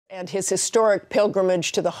And his historic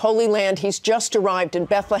pilgrimage to the Holy Land. He's just arrived in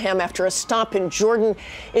Bethlehem after a stop in Jordan.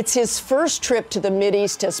 It's his first trip to the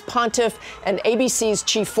Mideast as pontiff, and ABC's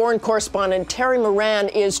chief foreign correspondent Terry Moran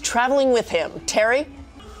is traveling with him. Terry?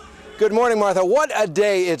 Good morning, Martha. What a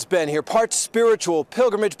day it's been here. Part spiritual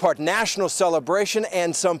pilgrimage, part national celebration,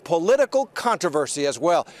 and some political controversy as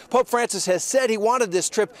well. Pope Francis has said he wanted this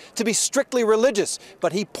trip to be strictly religious,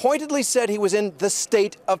 but he pointedly said he was in the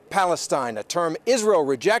state of Palestine, a term Israel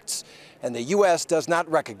rejects and the U.S. does not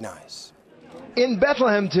recognize. In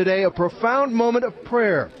Bethlehem today, a profound moment of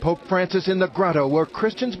prayer. Pope Francis in the grotto where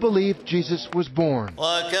Christians believe Jesus was born.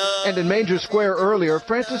 And in Manger Square earlier,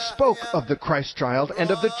 Francis spoke of the Christ child and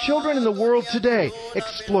of the children in the world today,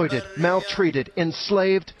 exploited, maltreated,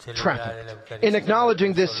 enslaved, trafficked. In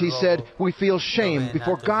acknowledging this, he said, we feel shame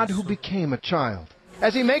before God who became a child.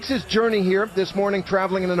 As he makes his journey here this morning,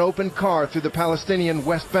 traveling in an open car through the Palestinian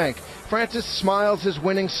West Bank, Francis smiles his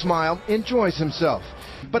winning smile, enjoys himself.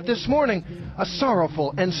 But this morning, a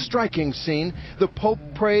sorrowful and striking scene. The Pope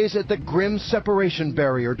prays at the grim separation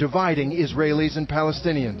barrier dividing Israelis and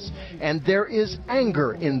Palestinians. And there is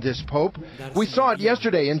anger in this Pope. We saw it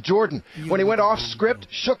yesterday in Jordan when he went off script,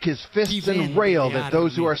 shook his fists and railed at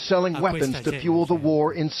those who are selling weapons to fuel the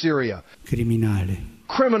war in Syria.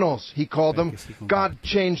 Criminals, he called them. God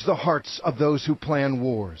changed the hearts of those who plan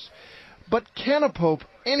wars. But can a pope,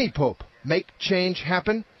 any pope, make change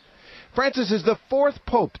happen? Francis is the fourth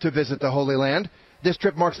pope to visit the Holy Land. This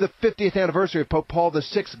trip marks the 50th anniversary of Pope Paul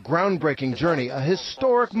VI's groundbreaking journey, a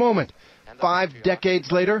historic moment. 5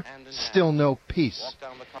 decades later, still no peace.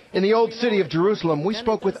 In the old city of Jerusalem, we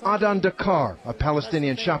spoke with Adan Dakar, a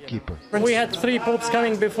Palestinian shopkeeper. We had 3 popes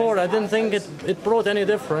coming before. I didn't think it brought any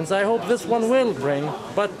difference. I hope this one will bring,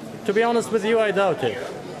 but to be honest with you, I doubt it.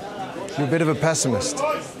 You're a bit of a pessimist.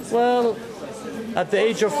 Well, at the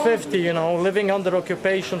age of 50, living under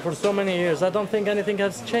occupation for so many years, I don't think anything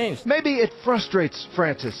has changed. Maybe it frustrates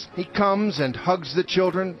Francis. He comes and hugs the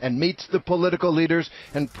children and meets the political leaders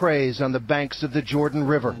and prays on the banks of the Jordan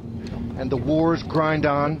River. And the wars grind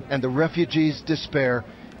on, and the refugees despair,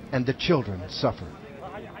 and the children suffer.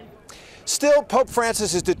 Still, Pope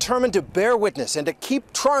Francis is determined to bear witness and to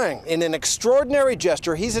keep trying. In an extraordinary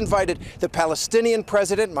gesture, he's invited the Palestinian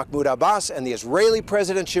president, Mahmoud Abbas, and the Israeli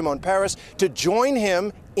president, Shimon Peres, to join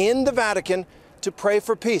him in the Vatican to pray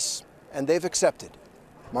for peace. And they've accepted.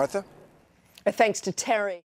 Martha? Thanks to Terry.